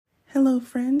Hello,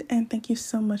 friend, and thank you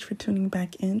so much for tuning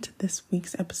back into this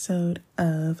week's episode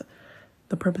of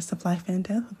The Purpose of Life and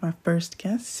Death with my first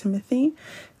guest, Timothy.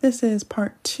 This is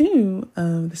part 2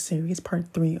 of the series,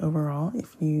 part 3 overall,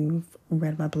 if you've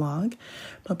read my blog,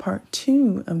 but part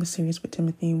 2 of the series with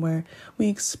Timothy, where we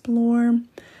explore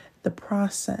the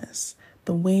process,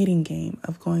 the waiting game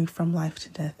of going from life to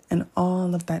death, and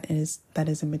all of that is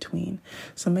in between.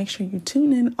 So make sure you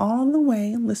tune in all the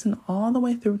way, listen all the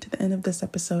way through to the end of this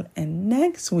episode, and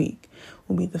next week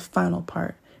will be the final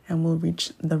part, and we'll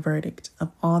reach the verdict of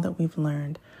all that we've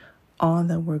learned, all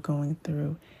that we're going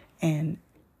through, and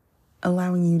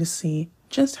allowing you to see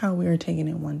just how we are taking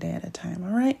it one day at a time.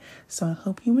 All right. So I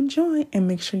hope you enjoy, and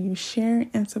make sure you share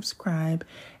and subscribe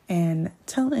and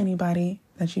tell anybody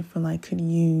that you feel like could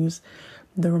use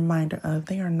the reminder of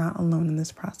they are not alone in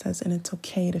this process, and it's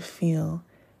okay to feel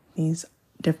these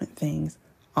different things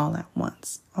all at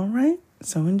once. All right.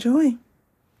 So enjoy.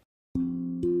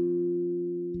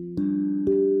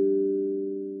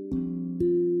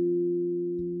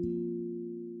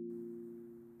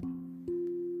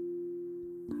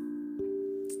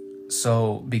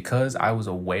 So because I was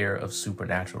aware of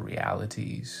supernatural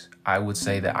realities, I would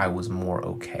say that I was more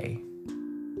okay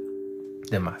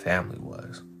than my family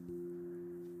was.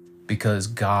 Because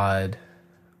God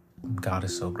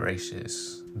is so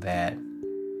gracious that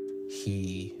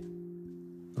He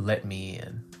let me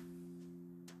in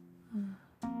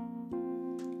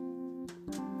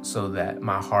so that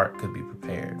my heart could be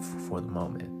prepared for the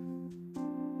moment.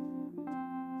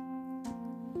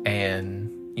 And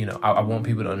I want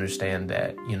people to understand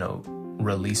that,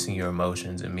 releasing your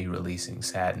emotions and me releasing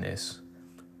sadness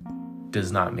does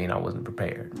not mean I wasn't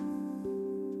prepared.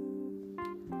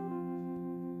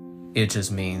 It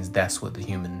just means that's what the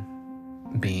human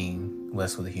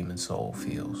soul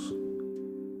feels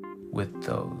with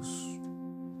those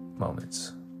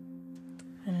moments.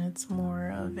 And it's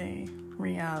more of a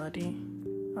reality,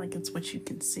 like it's what you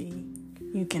can see.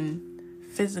 You can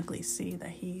physically see that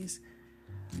he's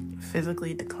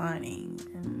physically declining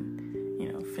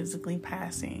and physically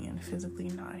passing and physically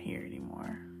not here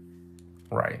anymore.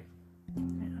 Right.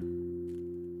 Yeah.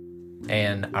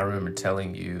 And I remember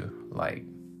telling you, like,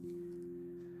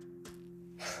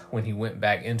 when he went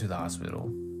back into the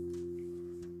hospital,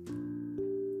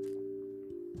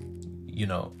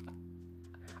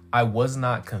 I was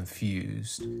not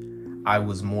confused. I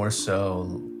was more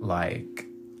so like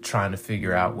trying to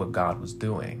figure out what God was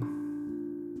doing,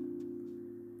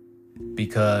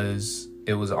 because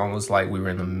it was almost like we were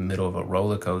in the middle of a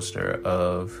roller coaster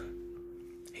of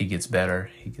he gets better,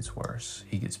 he gets worse,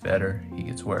 he gets better, he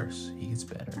gets worse, he gets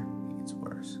better, he gets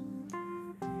worse.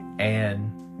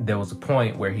 And there was a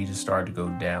point where he just started to go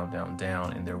down, down,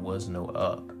 down, and there was no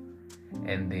up.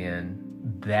 And then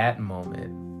that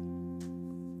moment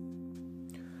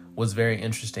was very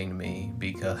interesting to me,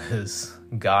 because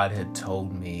God had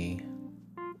told me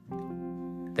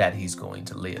that he's going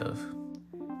to live.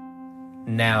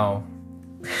 Now,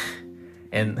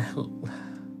 and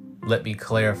let me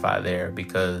clarify there,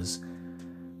 because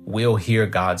we'll hear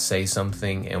God say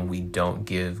something and we don't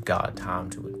give God time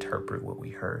to interpret what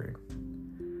we heard.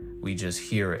 We just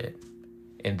hear it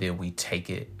and then we take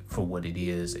it for what it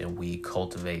is, and we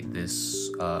cultivate this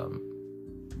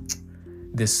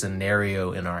this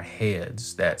scenario in our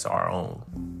heads that's our own.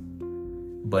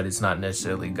 But it's not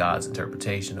necessarily God's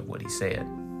interpretation of what he said.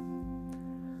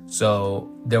 So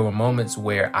there were moments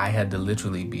where I had to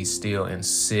literally be still and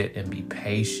sit and be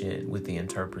patient with the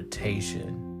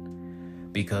interpretation,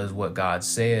 because what God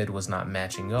said was not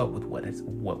matching up with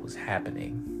what was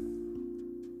happening.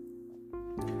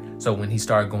 So when he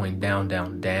started going down,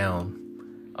 down, down,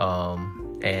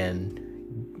 and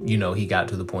he got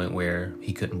to the point where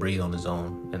he couldn't breathe on his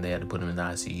own and they had to put him in the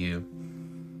ICU,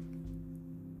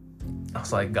 I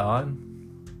was like, God,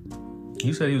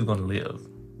 you said he was going to live,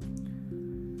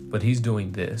 but he's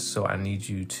doing this, so I need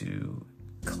you to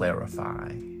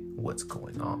clarify what's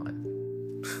going on.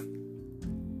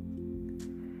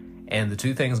 And the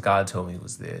two things God told me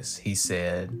was this. He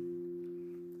said,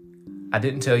 I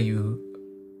didn't tell you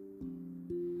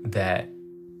that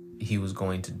he was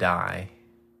going to die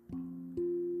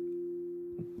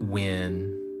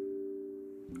when,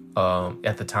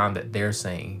 at the time that they're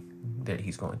saying that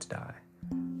he's going to die.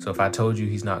 So if I told you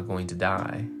he's not going to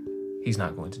die, he's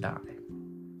not going to die.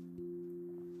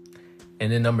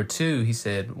 And then number 2, he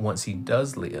said, once he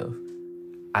does live,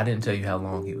 I didn't tell you how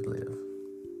long he would live.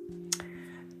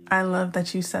 I love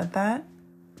that you said that,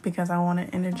 because I want to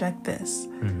interject this.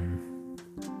 Mm-hmm.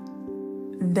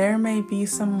 There may be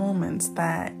some moments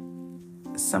that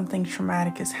something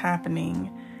traumatic is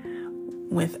happening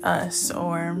with us,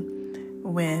 or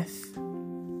with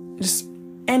just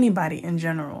anybody in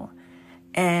general.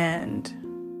 And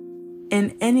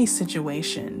in any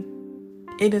situation,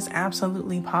 it is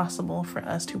absolutely possible for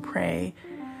us to pray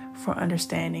for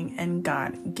understanding, and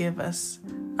God give us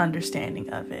understanding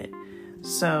of it.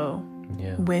 So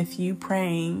with you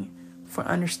praying for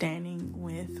understanding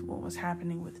with what was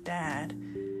happening with Dad,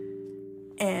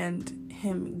 and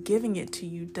him giving it to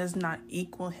you does not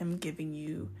equal him giving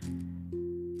you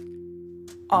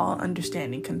all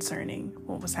understanding concerning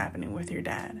what was happening with your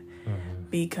dad.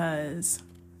 Because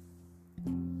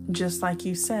just like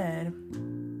you said,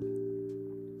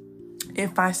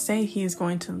 if I say he's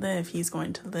going to live, he's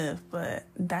going to live, but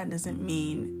that doesn't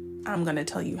mean I'm going to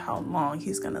tell you how long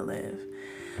he's going to live.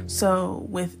 So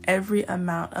with every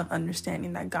amount of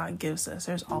understanding that God gives us,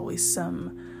 there's always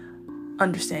some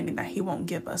understanding that he won't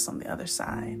give us on the other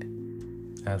side.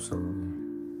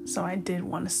 Absolutely. So I did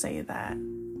want to say that,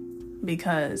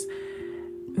 because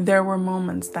there were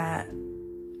moments that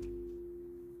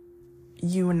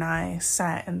you and I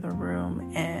sat in the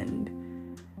room, and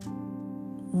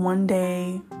one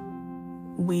day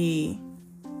we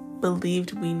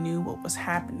believed we knew what was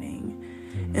happening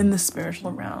in the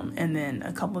spiritual realm, and then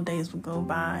a couple of days would go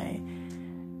by,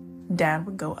 Dad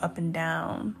would go up and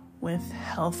down with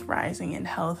health rising and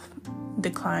health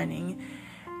declining,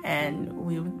 and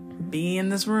we would be in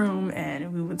this room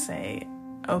and we would say,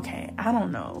 okay, I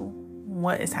don't know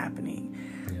what is happening.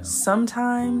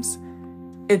 Sometimes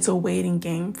it's a waiting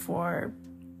game for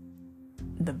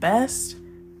the best,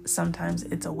 sometimes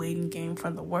it's a waiting game for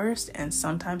the worst, and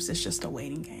sometimes it's just a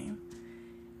waiting game,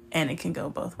 and it can go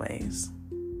both ways.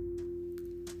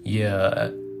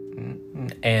 Yeah,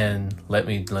 and let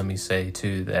me say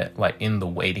too that, like, in the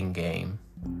waiting game,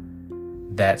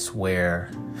 that's where,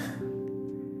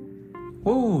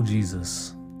 whoa,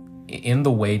 Jesus, in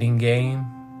the waiting game,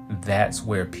 that's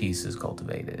where peace is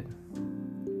cultivated.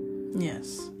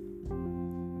 Yes.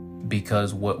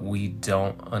 Because what we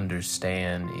don't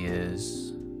understand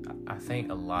is, I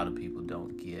think a lot of people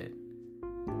don't get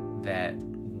that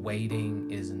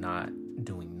waiting is not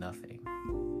doing nothing.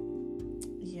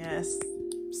 Yes,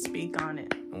 speak on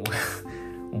it.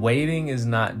 Waiting is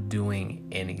not doing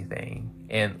anything.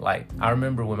 And like, I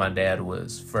remember when my dad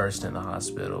was first in the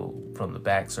hospital from the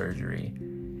back surgery,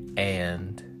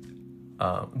 and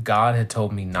God had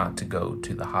told me not to go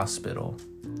to the hospital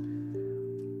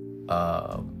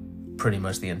pretty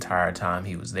much the entire time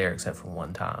he was there, except for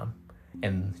one time.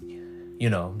 And you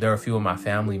know, there are a few of my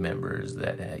family members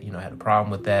that had a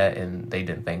problem with that, and they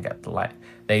didn't think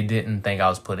I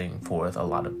was putting forth a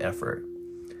lot of effort.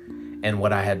 And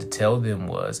what I had to tell them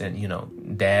was,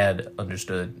 and Dad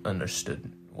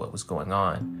understood what was going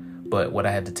on, but what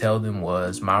I had to tell them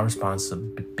was, my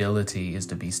responsibility is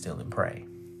to be still and pray.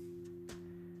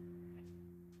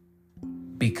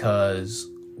 Because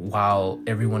while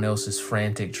everyone else is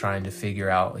frantic trying to figure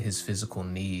out his physical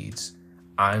needs,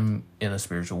 I'm in a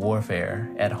spiritual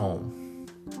warfare at home.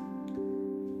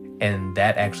 And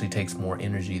that actually takes more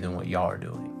energy than what y'all are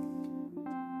doing.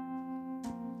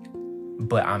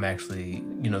 But I'm actually,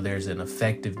 there's an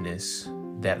effectiveness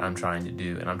that I'm trying to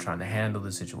do, and I'm trying to handle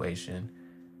the situation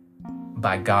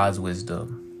by God's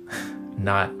wisdom,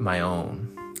 not my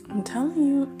own. I'm telling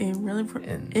you, it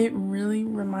really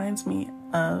reminds me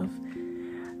of,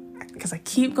 because I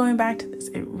keep going back to this,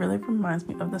 it really reminds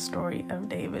me of the story of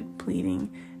David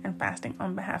pleading and fasting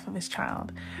on behalf of his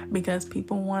child, because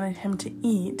people wanted him to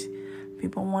eat,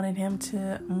 people wanted him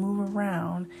to move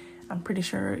around. I'm pretty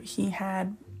sure he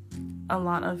had a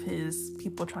lot of his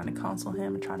people trying to console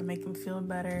him and trying to make him feel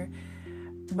better,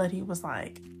 but he was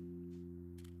like,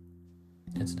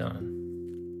 it's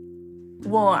done.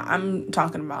 Well, I'm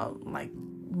talking about like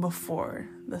before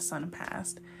the son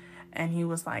passed. And he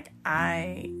was like,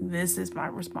 this is my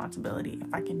responsibility.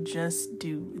 If I can just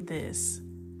do this,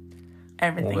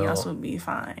 everything else would be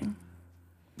fine.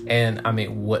 And I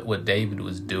mean, what David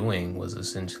was doing was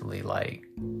essentially like,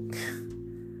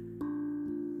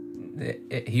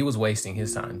 he was wasting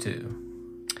his time too.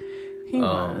 He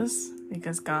was,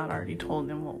 because God already told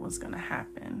him what was going to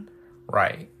happen.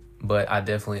 Right. But I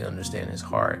definitely understand his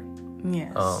heart.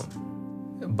 Yes.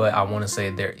 But I want to say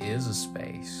there is a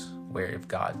space where if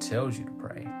God tells you to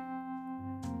pray,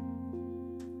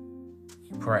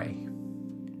 you pray.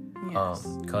 Yes.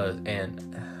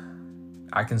 And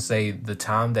I can say the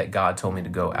time that God told me to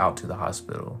go out to the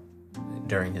hospital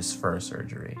during his first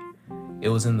surgery, it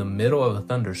was in the middle of a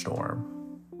thunderstorm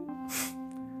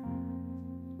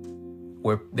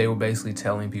where they were basically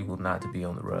telling people not to be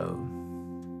on the road.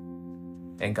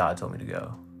 And God told me to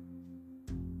go.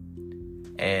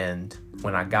 And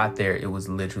when I got there, it was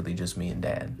literally just me and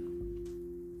Dad.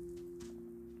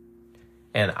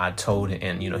 And I told him,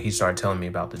 and, he started telling me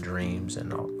about the dreams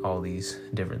and all these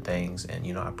different things.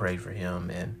 And, I prayed for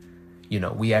him. And,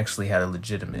 we actually had a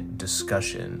legitimate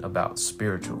discussion about the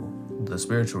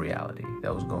spiritual reality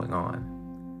that was going on.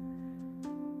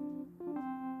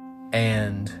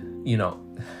 And,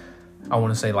 I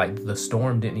want to say, like, the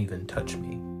storm didn't even touch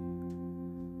me.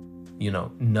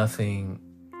 Nothing.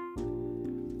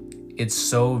 It's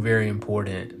so very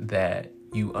important that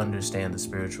you understand the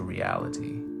spiritual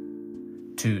reality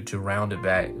to round it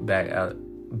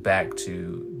back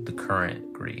to the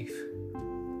current grief.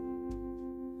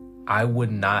 I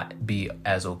would not be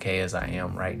as okay as I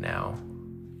am right now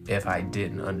if I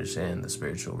didn't understand the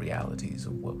spiritual realities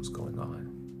of what was going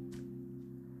on.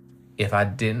 If I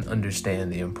didn't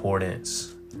understand the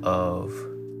importance of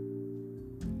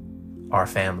our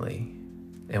family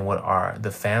and what the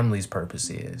family's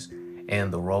purpose is,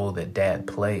 and the role that Dad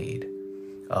played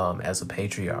as a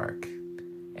patriarch,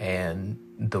 and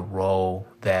the role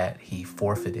that he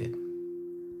forfeited,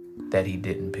 that he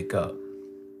didn't pick up.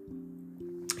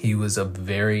 He was a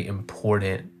very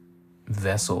important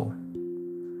vessel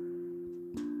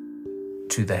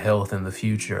to the health and the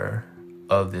future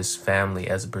of this family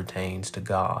as it pertains to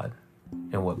God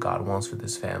and what God wants for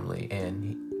this family.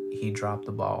 And he dropped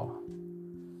the ball.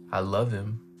 I love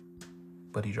him,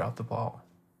 but he dropped the ball.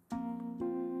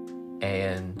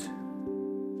 And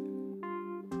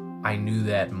I knew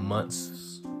that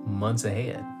months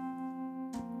ahead.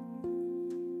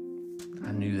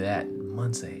 I knew that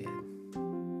months ahead.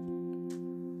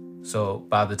 So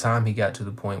by the time he got to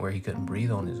the point where he couldn't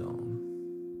breathe on his own,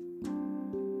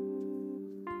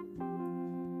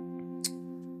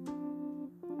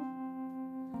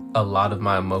 a lot of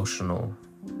my emotional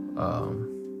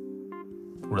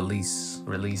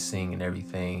releasing and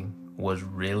everything was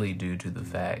really due to the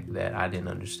fact that I didn't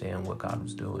understand what God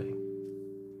was doing.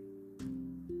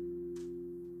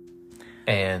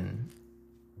 And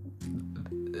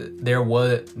there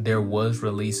was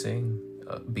releasing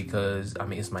because,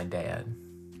 it's my dad.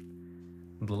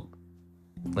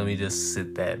 Let me just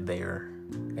sit that there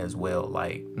as well.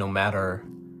 Like, no matter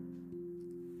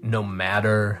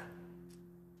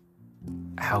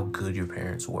how good your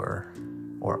parents were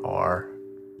or are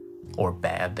or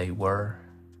bad they were,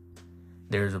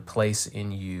 there's a place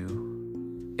in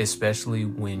you, especially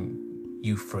when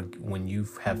you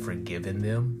have forgiven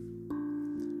them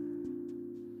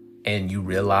and you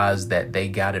realize that they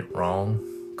got it wrong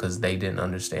because they didn't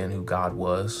understand who God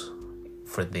was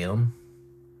for them,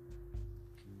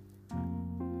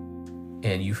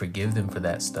 and you forgive them for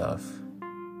that stuff,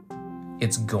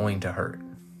 it's going to hurt.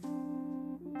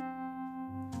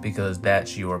 Because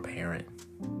that's your parent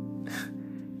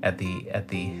at the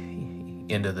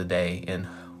end of the day. And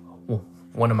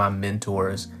one of my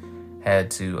mentors had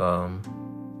to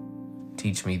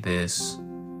teach me this.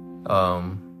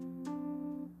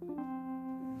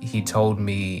 He told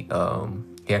me,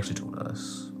 he actually told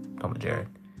us, Tom and Jared,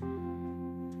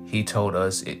 he told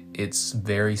us it's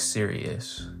very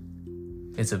serious.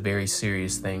 It's a very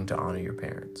serious thing to honor your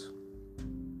parents.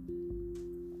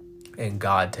 And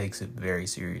God takes it very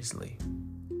seriously.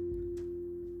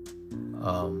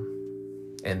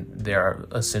 And there are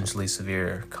essentially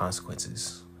severe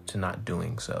consequences to not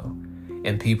doing so.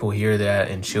 And people hear that,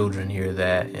 and children hear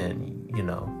that, and,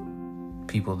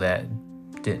 people that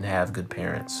didn't have good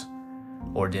parents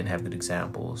or didn't have good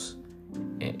examples.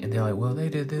 And they're like, well, they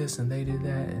did this and they did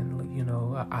that. And,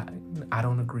 I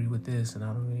don't agree with this and I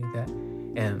don't agree with that.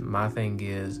 And my thing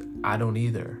is, I don't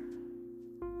either.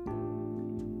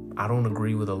 I don't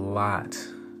agree with a lot.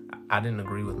 I didn't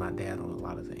agree with my dad on a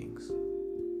lot of things.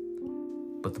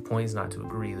 But the point is not to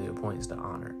agree. The point is to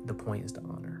honor.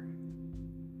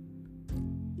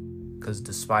 Because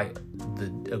despite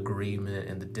the agreement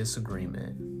and the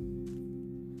disagreement,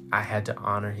 I had to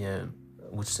honor him,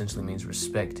 which essentially means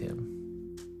respect him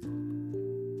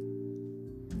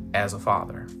as a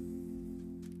father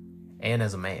and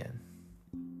as a man.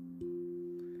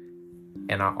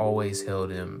 And I always held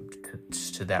him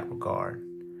to that regard.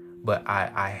 But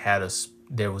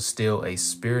there was still a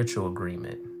spiritual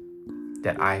agreement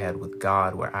that I had with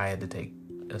God where I had to take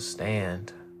a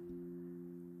stand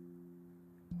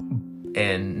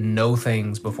and know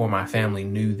things before my family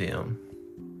knew them.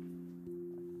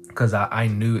 Because I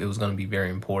knew it was going to be very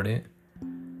important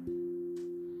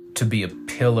to be a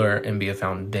pillar and be a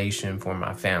foundation for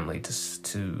my family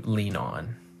to lean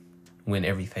on when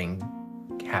everything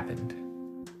happened.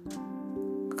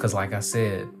 Because like I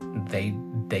said, they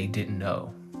didn't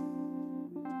know.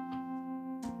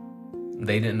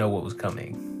 They didn't know what was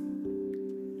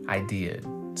coming. I did.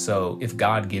 So if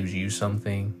God gives you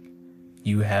something,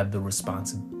 you have the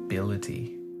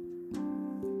responsibility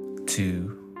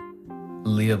to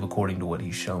live according to what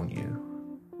he's shown you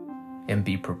and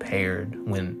be prepared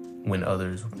when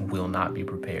others will not be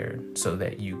prepared, so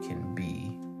that you can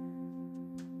be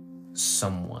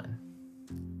someone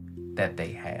that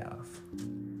they have.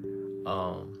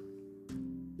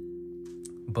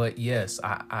 But yes,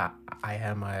 I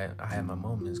had my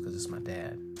moments because it's my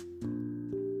dad.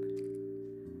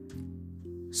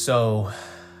 So,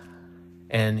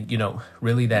 and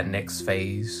really that next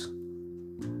phase,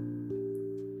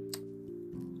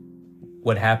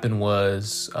 what happened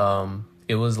was,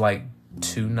 it was like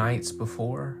 2 nights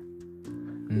before.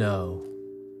 No,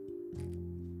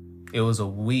 it was a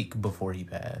week before he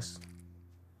passed.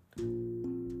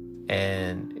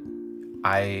 And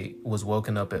I was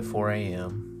woken up at 4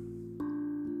 a.m.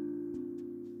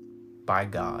 by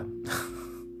God,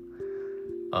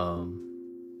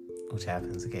 which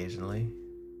happens occasionally.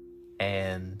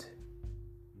 And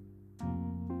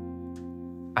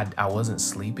I wasn't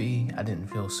sleepy. I didn't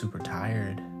feel super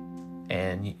tired.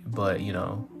 But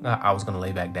I was going to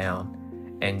lay back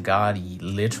down. And God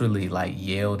literally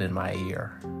yelled in my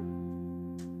ear,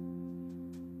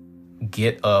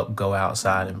 "Get up, go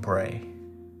outside and pray."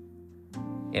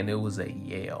 And it was a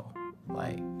yell,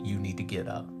 you need to get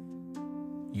up.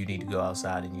 You need to go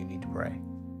outside and you need to pray.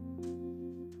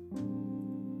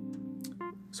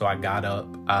 So I got up,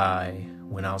 I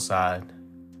went outside,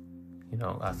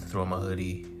 I threw on my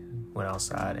hoodie, went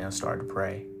outside and I started to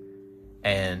pray.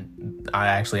 And I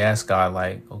actually asked God,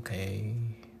 okay,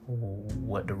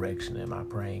 what direction am I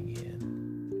praying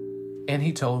in? And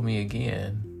he told me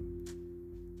again,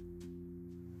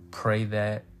 pray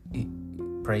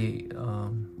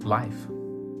life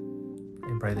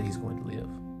and pray that he's going to live.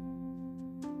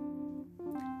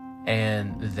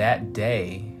 And that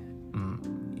day,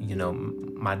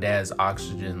 my dad's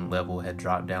oxygen level had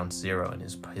dropped down to 0 and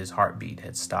his heartbeat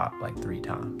had stopped 3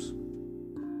 times.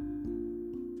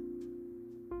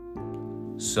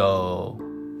 So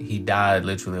he died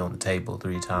literally on the table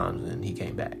 3 times and he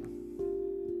came back.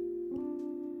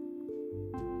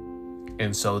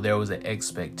 And so there was an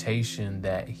expectation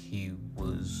that he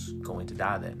was going to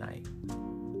die that night.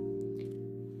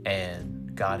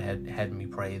 And God had me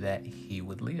pray that he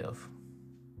would live.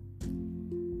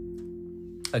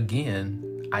 Again,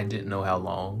 I didn't know how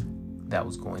long that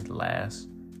was going to last.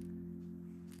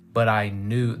 But I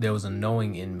knew there was a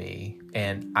knowing in me.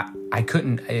 And I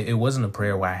couldn't, it wasn't a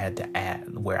prayer where I had to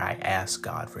where I asked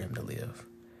God for him to live.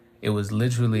 It was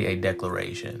literally a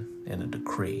declaration and a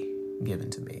decree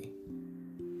given to me.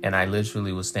 And I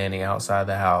literally was standing outside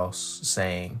the house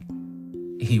saying,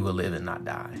 he will live and not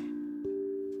die.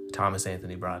 Thomas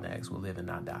Anthony Broadnax will live and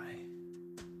not die.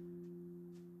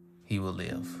 He will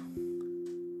live.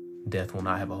 Death will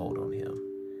not have a hold on him.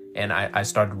 And I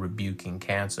started rebuking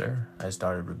cancer. I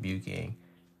started rebuking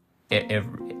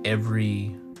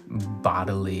every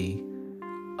bodily,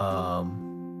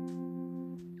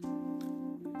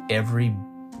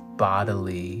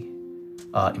 infirmity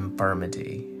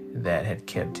that had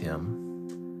kept him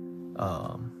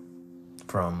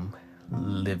from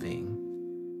living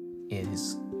in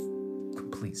his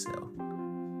complete self.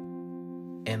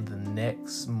 And the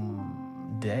next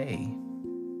day,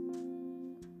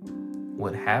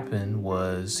 what happened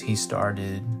was he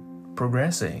started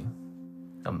progressing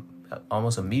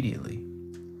almost immediately.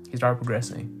 He started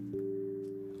progressing.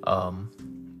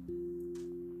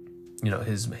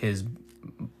 His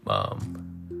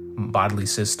bodily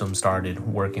system started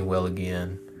working well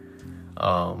again.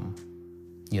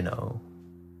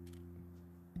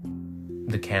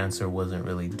 The cancer wasn't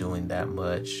really doing that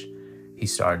much. He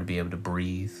started to be able to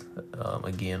breathe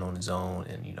again on his own,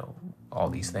 and all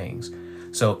these things.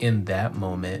 So in that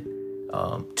moment,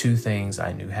 2 things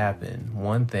I knew happened.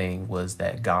 One thing was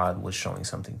that God was showing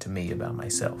something to me about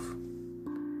myself.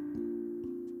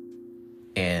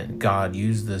 And God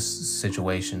used this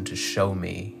situation to show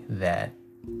me that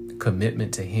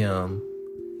commitment to him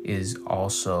is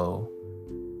also,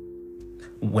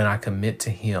 when I commit to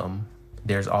him,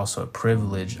 there's also a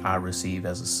privilege I receive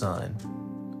as a son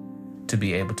to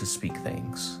be able to speak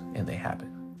things and they happen.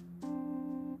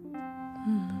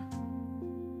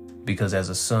 Because as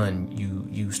a son,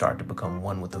 you start to become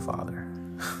one with the Father.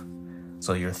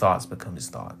 So your thoughts become his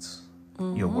thoughts.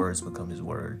 Your words become his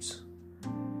words.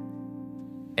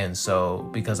 And so,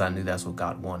 because I knew that's what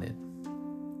God wanted.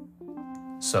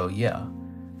 So yeah,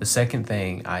 the second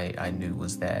thing I knew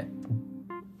was that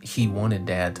he wanted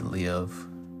Dad to live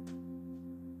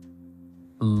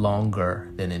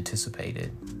longer than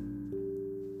anticipated.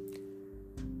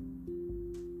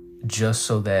 Just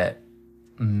so that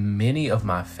many of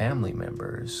my family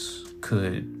members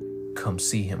could come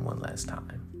see him one last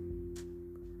time.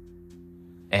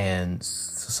 And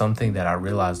something that I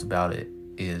realized about it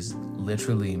is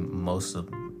literally most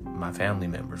of my family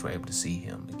members were able to see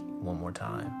him one more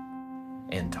time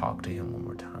and talk to him one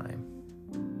more time.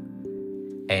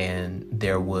 And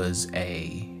there was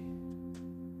a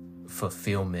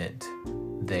fulfillment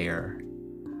there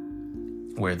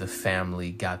where the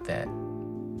family got that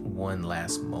one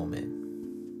last moment.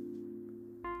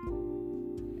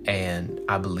 And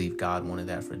I believe God wanted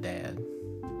that for Dad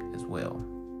as well.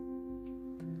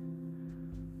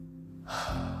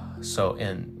 So,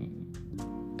 and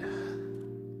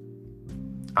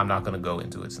I'm not going to go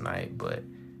into it tonight, but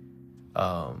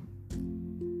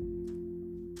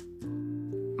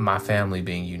my family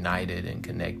being united and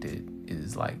connected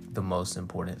is like the most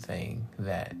important thing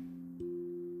that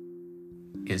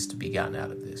is to be gotten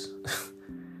out of this.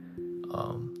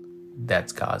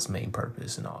 That's God's main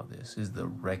purpose in all of this, is the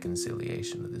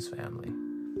reconciliation of this family.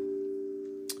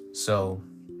 So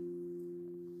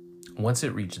once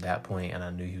it reached that point and I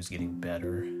knew he was getting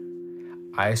better,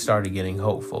 I started getting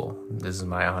hopeful. This is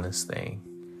my honest thing.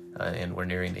 And we're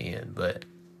nearing the end, but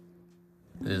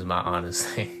this is my honest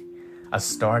thing. I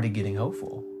started getting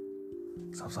hopeful.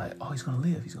 So I was like, oh, he's going to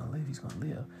live. He's going to live. He's going to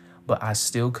live. But I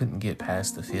still couldn't get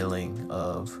past the feeling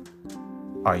of,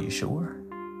 are you sure?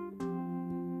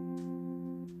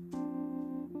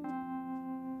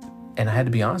 And I had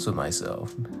to be honest with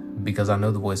myself because I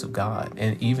know the voice of God.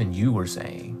 And even you were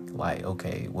saying, like,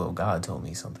 okay, well, God told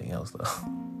me something else, though,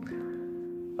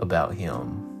 about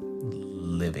him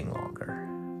living longer.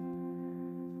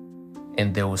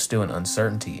 And there was still an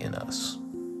uncertainty in us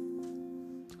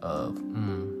of,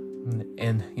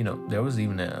 and, you know, there was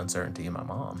even an uncertainty in my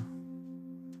mom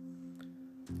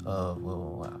of,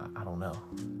 well, I don't know.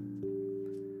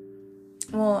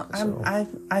 Well, so.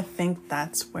 I think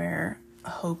that's where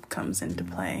hope comes into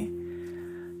play.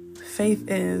 Faith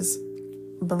is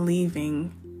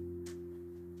believing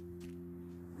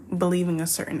a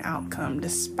certain outcome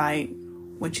despite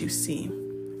what you see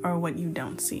or what you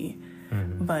don't see.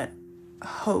 Mm-hmm. But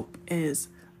hope is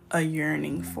a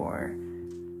yearning for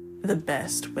the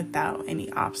best without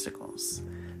any obstacles,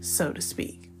 so to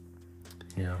speak.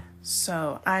 Yeah.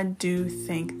 So I do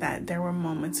think that there were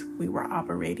moments we were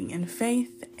operating in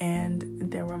faith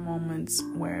and there were moments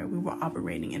where we were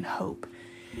operating in hope.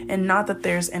 And not that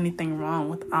there's anything wrong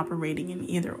with operating in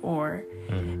either or.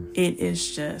 Mm-hmm. It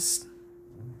is just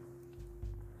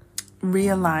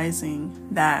realizing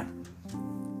that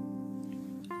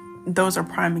those are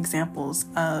prime examples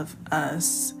of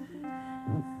us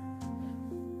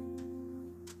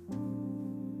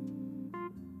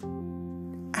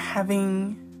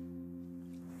having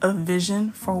a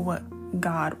vision for what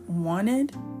God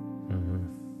wanted, mm-hmm.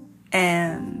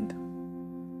 and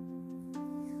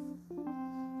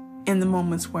in the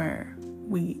moments where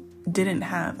we didn't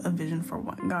have a vision for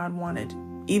what God wanted,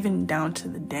 even down to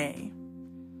the day,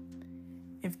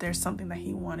 if there's something that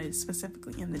he wanted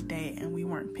specifically in the day and we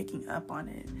weren't picking up on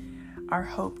it, our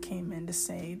hope came in to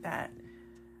say that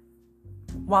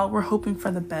while we're hoping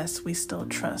for the best, we still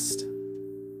trust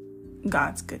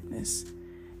God's goodness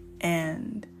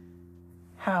and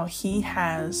how he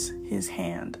has his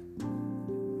hand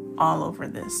all over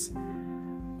this,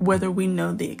 whether we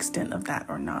know the extent of that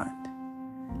or not.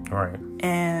 All right.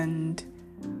 And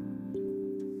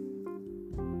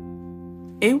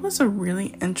it was a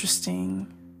really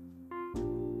interesting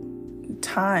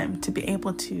time to be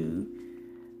able to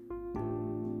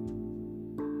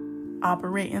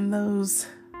operate in those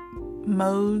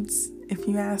modes, if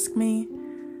you ask me,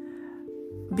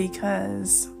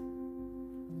 because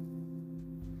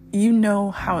you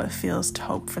know how it feels to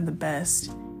hope for the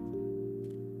best.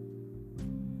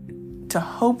 To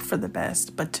hope for the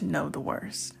best, but to know the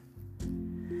worst.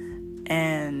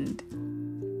 And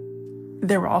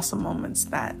there were also moments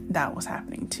that was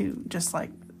happening too, just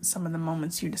like some of the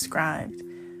moments you described.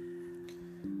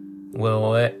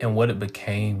 Well, and what it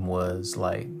became was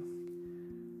like,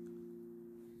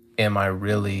 am I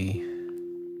really,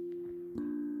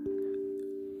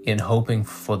 in hoping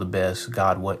for the best,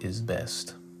 God, what is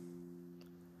best?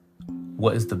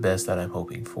 What is the best that I'm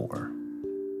hoping for?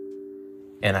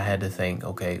 And I had to think,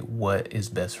 okay, what is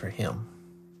best for him?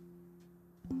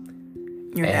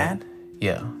 Your dad?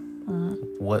 Yeah. Mm-hmm.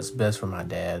 What's best for my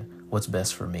dad? What's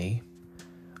best for me?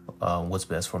 What's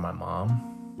best for my mom?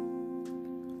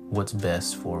 What's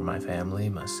best for my family,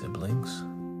 my siblings?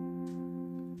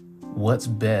 What's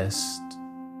best?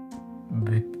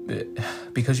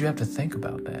 Because you have to think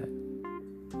about that.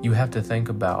 You have to think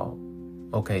about,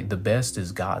 okay, the best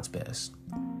is God's best.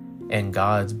 And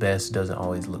God's best doesn't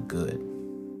always look good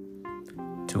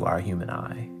to our human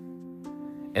eye.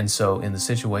 And so in the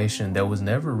situation, there was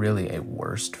never really a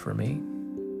worst for me.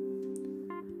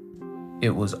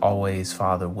 It was always,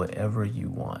 Father, whatever you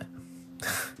want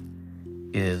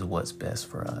is what's best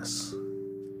for us.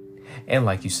 And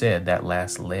like you said, that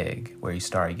last leg where he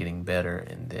started getting better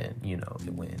and then,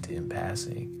 it went into him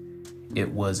passing.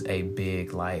 It was a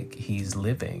big, he's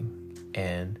living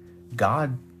and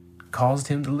God caused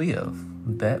him to live.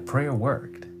 That prayer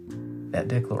worked. That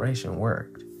declaration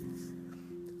worked.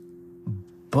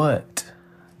 But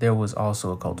there was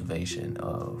also a cultivation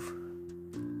of,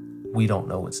 we don't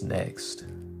know what's next.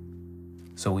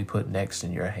 So we put next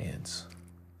in your hands.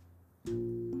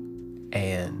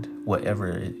 And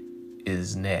whatever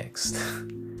is next,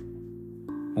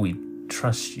 we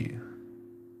trust you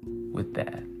with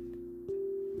that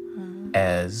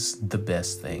as the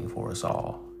best thing for us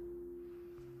all.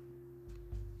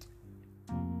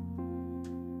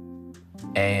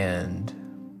 And,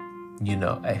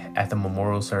 at the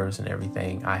memorial service and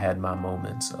everything, I had my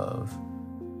moments of,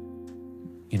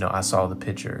 I saw the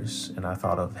pictures and I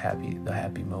thought of the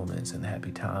happy moments and the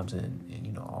happy times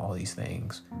and all these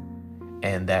things.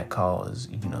 And that caused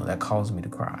me to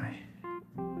cry.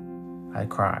 I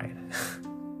cried.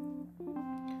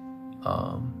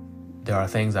 There are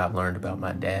things I've learned about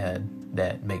my dad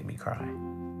that make me cry.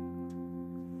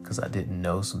 Because I didn't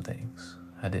know some things.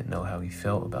 I didn't know how he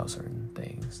felt about certain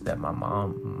things that my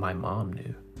mom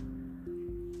knew.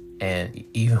 And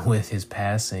even with his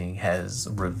passing has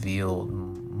revealed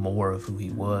more of who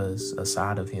he was, a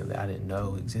side of him that I didn't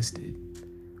know existed.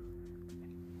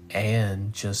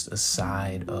 And just a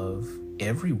side of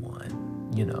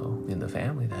everyone, in the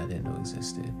family that I didn't know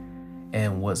existed.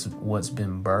 And what's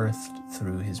been birthed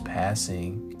through his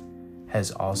passing has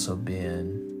also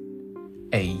been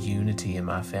a unity in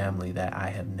my family that I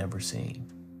have never seen.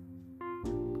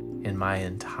 In my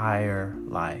entire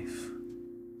life,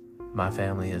 my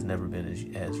family has never been as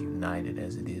united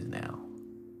as it is now.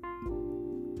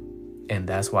 And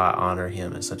that's why I honor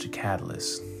him as such a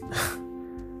catalyst.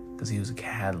 Because he was a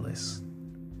catalyst.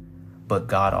 But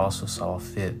God also saw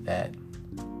fit that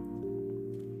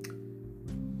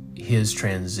his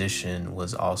transition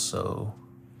was also,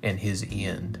 and his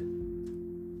end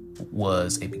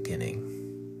was a beginning.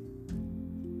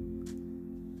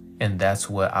 And that's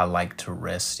what I like to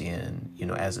rest in,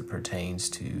 as it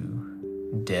pertains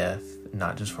to death,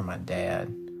 not just for my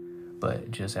dad,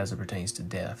 but just as it pertains to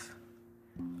death.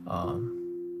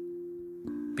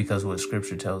 Because what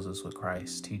Scripture tells us, what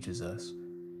Christ teaches us,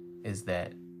 is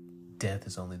that death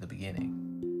is only the beginning.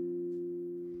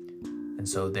 And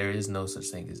so there is no such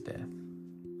thing as death.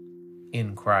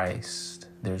 In Christ,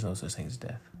 there's no such thing as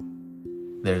death.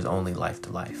 There's only life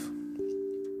to life.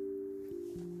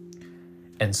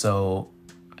 And so,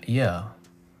 yeah,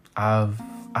 I've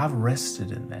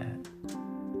rested in that.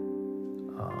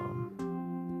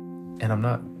 And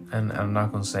I'm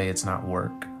not going to say it's not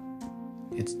work.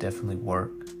 It's definitely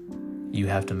work. You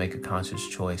have to make a conscious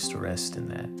choice to rest in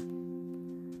that.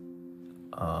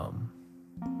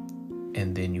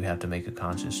 And then you have to make a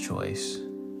conscious choice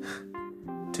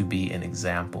to be an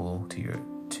example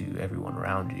to everyone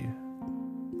around you.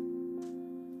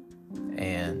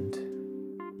 And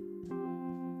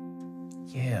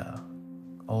yeah,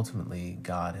 ultimately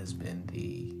God has been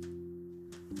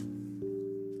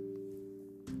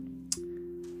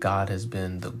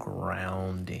the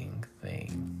grounding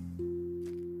thing.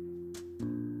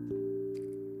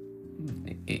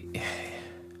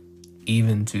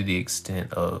 Even to the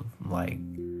extent of my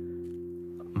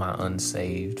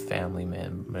unsaved family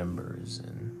members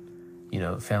and,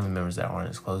 family members that aren't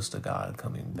as close to God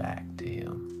coming back to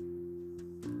him.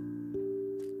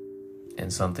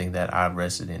 And something that I've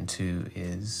rested into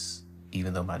is,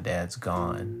 even though my dad's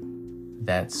gone,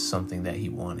 that's something that he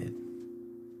wanted.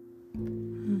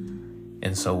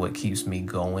 And so what keeps me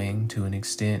going to an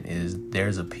extent is there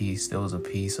was a piece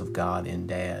of God in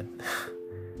Dad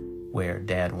where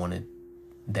Dad wanted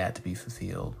that to be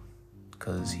fulfilled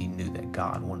because he knew that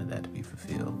God wanted that to be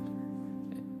fulfilled.